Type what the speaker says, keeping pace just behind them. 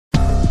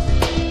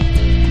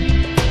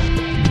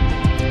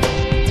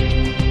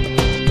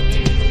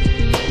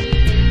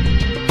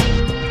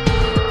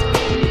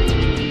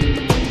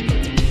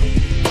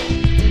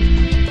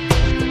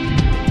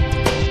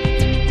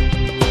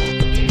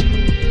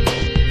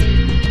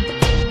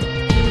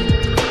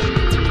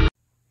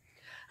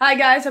Hi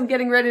guys, I'm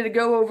getting ready to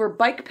go over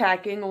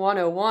bikepacking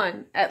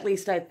 101, at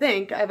least I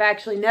think. I've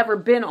actually never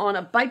been on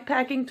a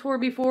bikepacking tour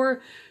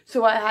before,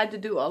 so I had to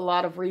do a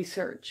lot of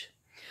research.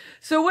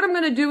 So what I'm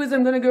going to do is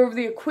I'm going to go over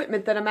the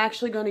equipment that I'm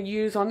actually going to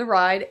use on the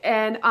ride,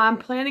 and I'm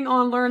planning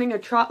on learning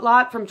a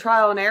lot from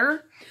trial and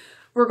error.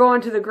 We're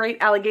going to the Great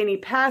Allegheny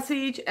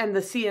Passage and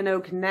the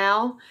C&O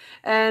Canal,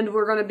 and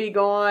we're going to be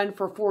gone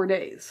for 4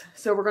 days.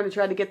 So we're going to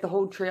try to get the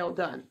whole trail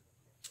done.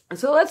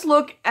 So let's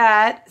look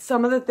at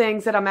some of the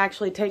things that I'm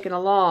actually taking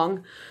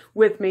along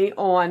with me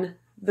on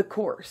the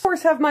course. Of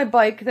course, I have my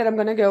bike that I'm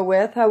going to go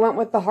with. I went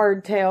with the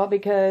hardtail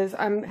because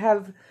I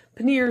have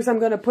panniers I'm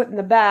going to put in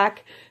the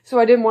back, so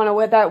I didn't want to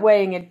with that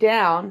weighing it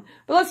down.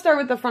 But let's start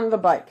with the front of the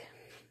bike.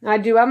 I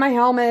do have my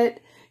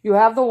helmet. You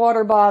have the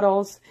water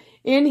bottles.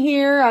 In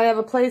here, I have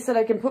a place that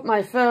I can put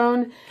my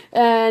phone,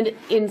 and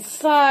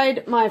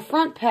inside my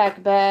front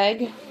pack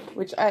bag,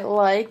 which I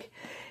like,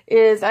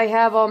 is I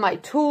have all my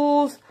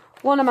tools.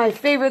 One of my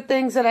favorite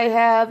things that I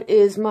have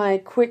is my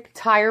quick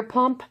tire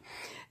pump,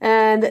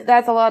 and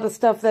that's a lot of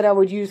stuff that I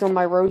would use on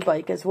my road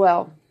bike as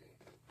well.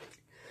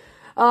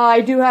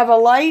 I do have a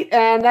light,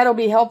 and that'll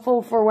be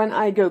helpful for when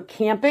I go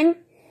camping.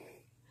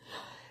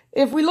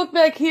 If we look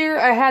back here,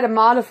 I had to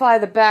modify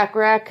the back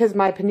rack because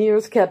my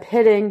panniers kept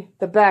hitting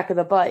the back of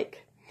the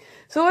bike.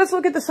 So let's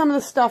look at some of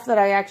the stuff that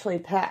I actually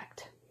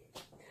packed.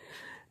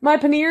 My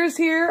panniers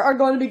here are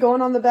going to be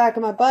going on the back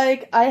of my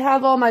bike. I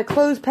have all my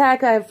clothes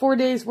packed. I have 4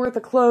 days worth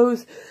of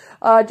clothes,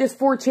 just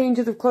 4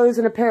 changes of clothes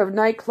and a pair of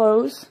night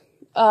clothes.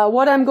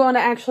 What I'm going to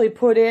actually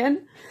put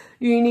in,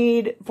 you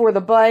need for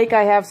the bike,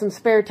 I have some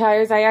spare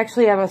tires. I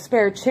actually have a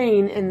spare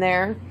chain in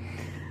there.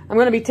 I'm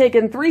going to be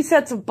taking 3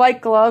 sets of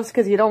bike gloves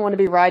because you don't want to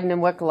be riding in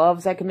wet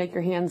gloves. That can make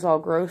your hands all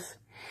gross.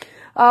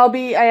 I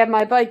have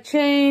my bike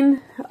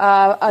chain,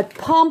 a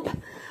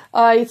pump,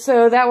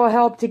 so that will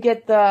help to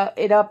get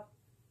it up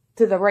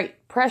to the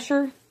right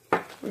pressure.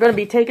 We're going to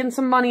be taking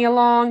some money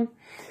along,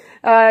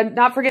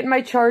 not forgetting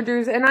my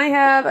chargers, and I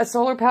have a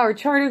solar powered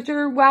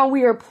charger. While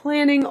we are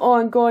planning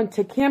on going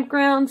to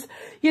campgrounds,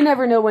 you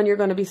never know when you're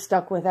going to be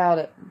stuck without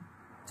it.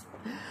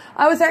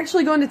 I was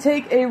actually going to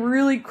take a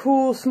really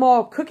cool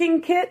small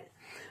cooking kit,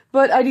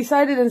 but I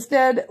decided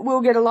instead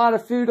we'll get a lot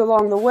of food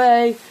along the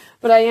way,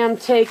 but I am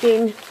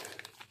taking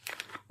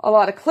a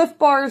lot of Cliff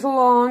Bars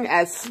along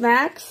as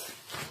snacks.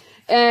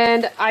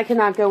 And I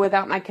cannot go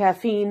without my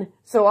caffeine,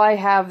 so I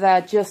have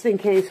that just in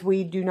case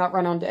we do not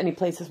run onto any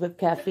places with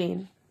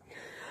caffeine.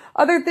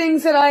 Other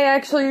things that I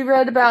actually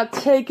read about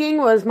taking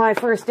was my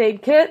first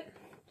aid kit.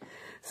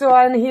 So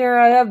on here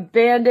I have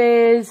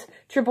Band-Aids,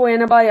 triple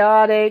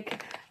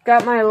antibiotic,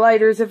 got my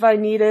lighters if I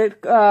need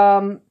it.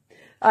 I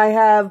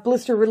have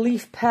blister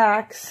relief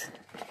packs.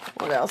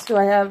 What else do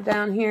I have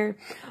down here?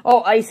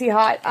 Oh, icy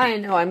hot. I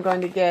know I'm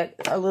going to get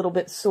a little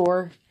bit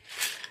sore.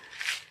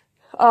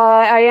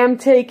 I am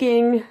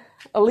taking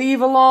a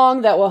leave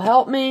along that will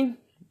help me.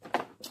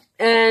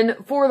 And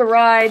for the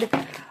ride,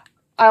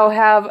 I'll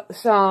have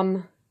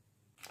some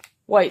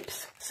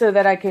wipes so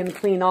that I can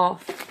clean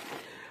off.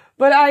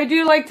 But I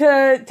do like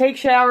to take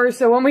showers,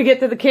 so when we get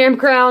to the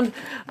campground,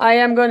 I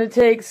am going to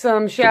take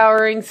some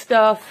showering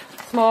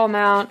stuff, small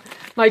amount,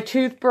 my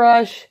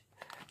toothbrush,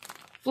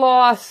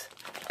 floss,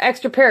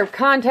 extra pair of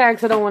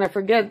contacts. I don't want to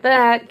forget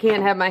that.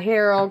 Can't have my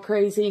hair all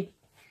crazy.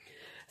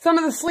 Some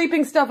of the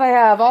sleeping stuff I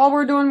have. All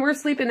we're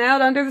sleeping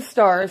out under the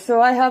stars. So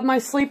I have my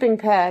sleeping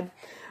pad,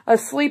 a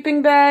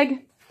sleeping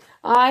bag.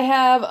 I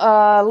have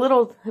a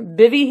little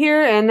bivvy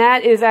here, and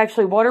that is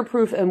actually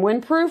waterproof and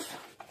windproof.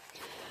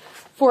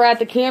 For at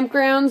the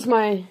campgrounds,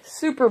 my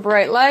super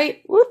bright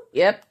light. Whoop,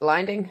 yep,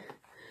 blinding.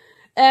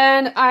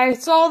 And I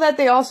saw that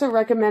they also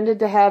recommended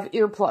to have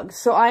earplugs,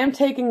 so I am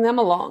taking them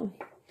along.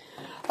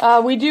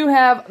 We do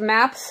have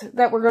maps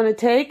that we're going to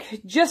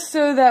take just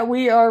so that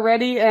we are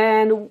ready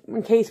and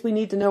in case we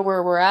need to know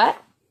where we're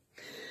at.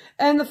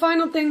 And the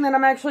final thing that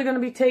I'm actually going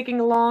to be taking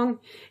along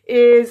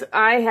is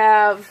I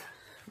have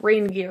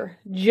rain gear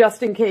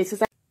just in case.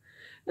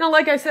 Now,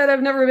 like I said,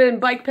 I've never been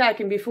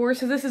bikepacking before,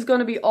 so this is going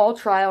to be all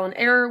trial and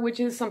error, which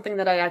is something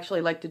that I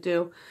actually like to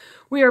do.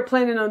 We are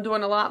planning on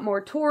doing a lot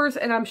more tours,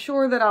 and I'm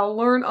sure that I'll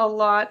learn a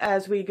lot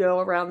as we go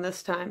around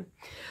this time.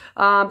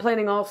 I'm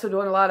planning also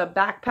doing a lot of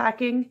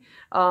backpacking,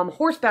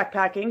 horse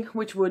backpacking,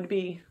 which would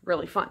be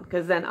really fun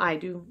because then I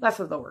do less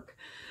of the work.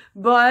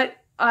 But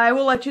I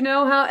will let you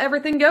know how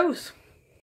everything goes.